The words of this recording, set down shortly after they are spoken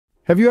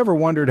Have you ever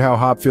wondered how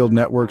Hopfield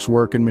networks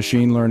work in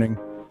machine learning?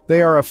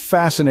 They are a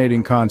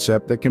fascinating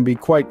concept that can be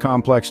quite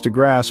complex to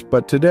grasp,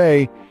 but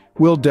today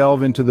we'll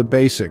delve into the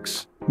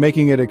basics,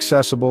 making it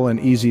accessible and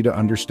easy to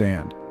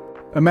understand.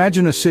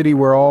 Imagine a city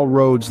where all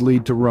roads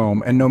lead to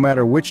Rome, and no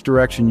matter which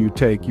direction you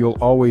take, you'll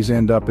always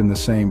end up in the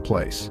same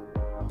place.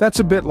 That's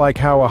a bit like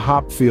how a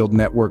Hopfield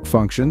network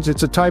functions.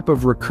 It's a type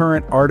of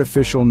recurrent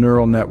artificial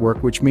neural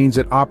network, which means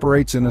it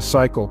operates in a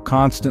cycle,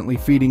 constantly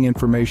feeding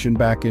information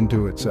back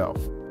into itself.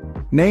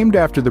 Named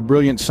after the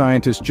brilliant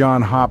scientist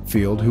John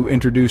Hopfield, who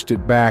introduced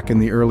it back in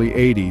the early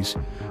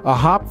 80s, a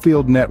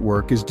Hopfield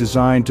network is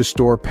designed to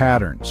store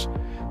patterns.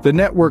 The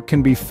network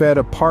can be fed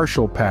a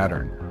partial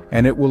pattern,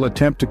 and it will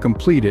attempt to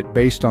complete it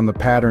based on the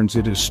patterns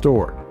it has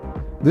stored.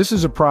 This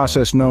is a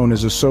process known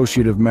as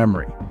associative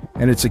memory,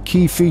 and it's a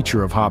key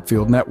feature of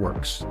Hopfield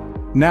networks.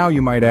 Now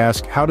you might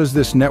ask, how does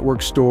this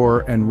network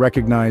store and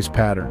recognize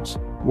patterns?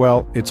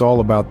 Well, it's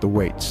all about the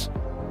weights.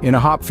 In a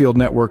Hopfield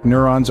network,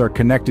 neurons are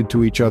connected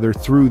to each other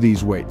through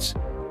these weights.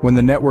 When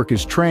the network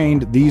is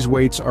trained, these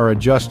weights are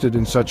adjusted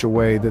in such a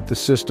way that the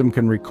system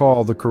can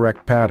recall the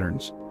correct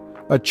patterns.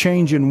 A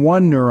change in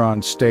one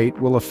neuron's state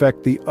will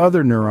affect the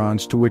other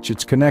neurons to which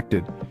it's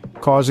connected,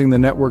 causing the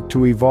network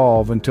to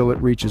evolve until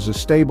it reaches a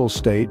stable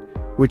state,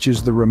 which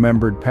is the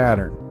remembered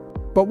pattern.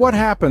 But what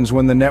happens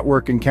when the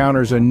network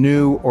encounters a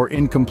new or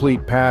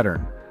incomplete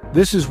pattern?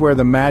 This is where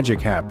the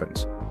magic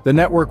happens. The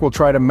network will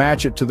try to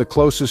match it to the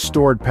closest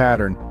stored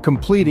pattern,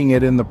 completing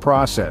it in the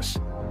process.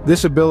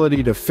 This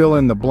ability to fill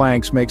in the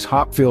blanks makes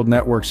Hopfield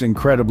networks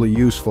incredibly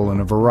useful in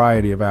a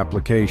variety of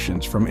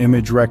applications, from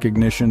image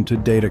recognition to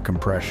data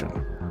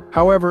compression.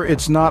 However,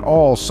 it's not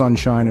all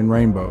sunshine and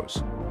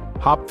rainbows.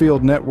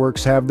 Hopfield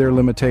networks have their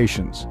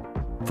limitations.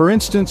 For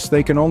instance,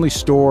 they can only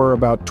store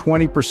about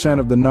 20%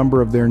 of the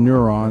number of their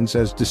neurons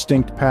as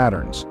distinct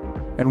patterns.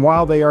 And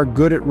while they are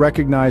good at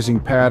recognizing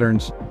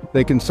patterns,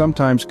 they can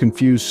sometimes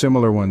confuse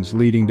similar ones,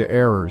 leading to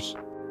errors.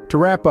 To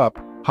wrap up,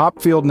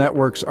 Hopfield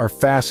networks are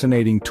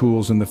fascinating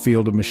tools in the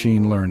field of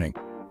machine learning.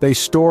 They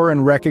store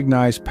and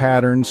recognize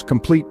patterns,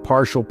 complete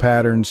partial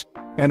patterns,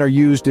 and are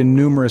used in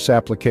numerous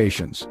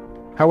applications.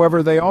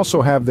 However, they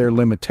also have their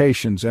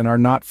limitations and are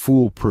not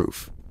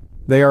foolproof.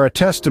 They are a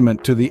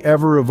testament to the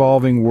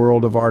ever-evolving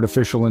world of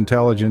artificial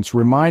intelligence,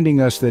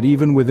 reminding us that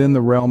even within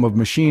the realm of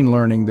machine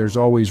learning, there's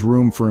always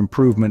room for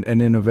improvement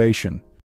and innovation.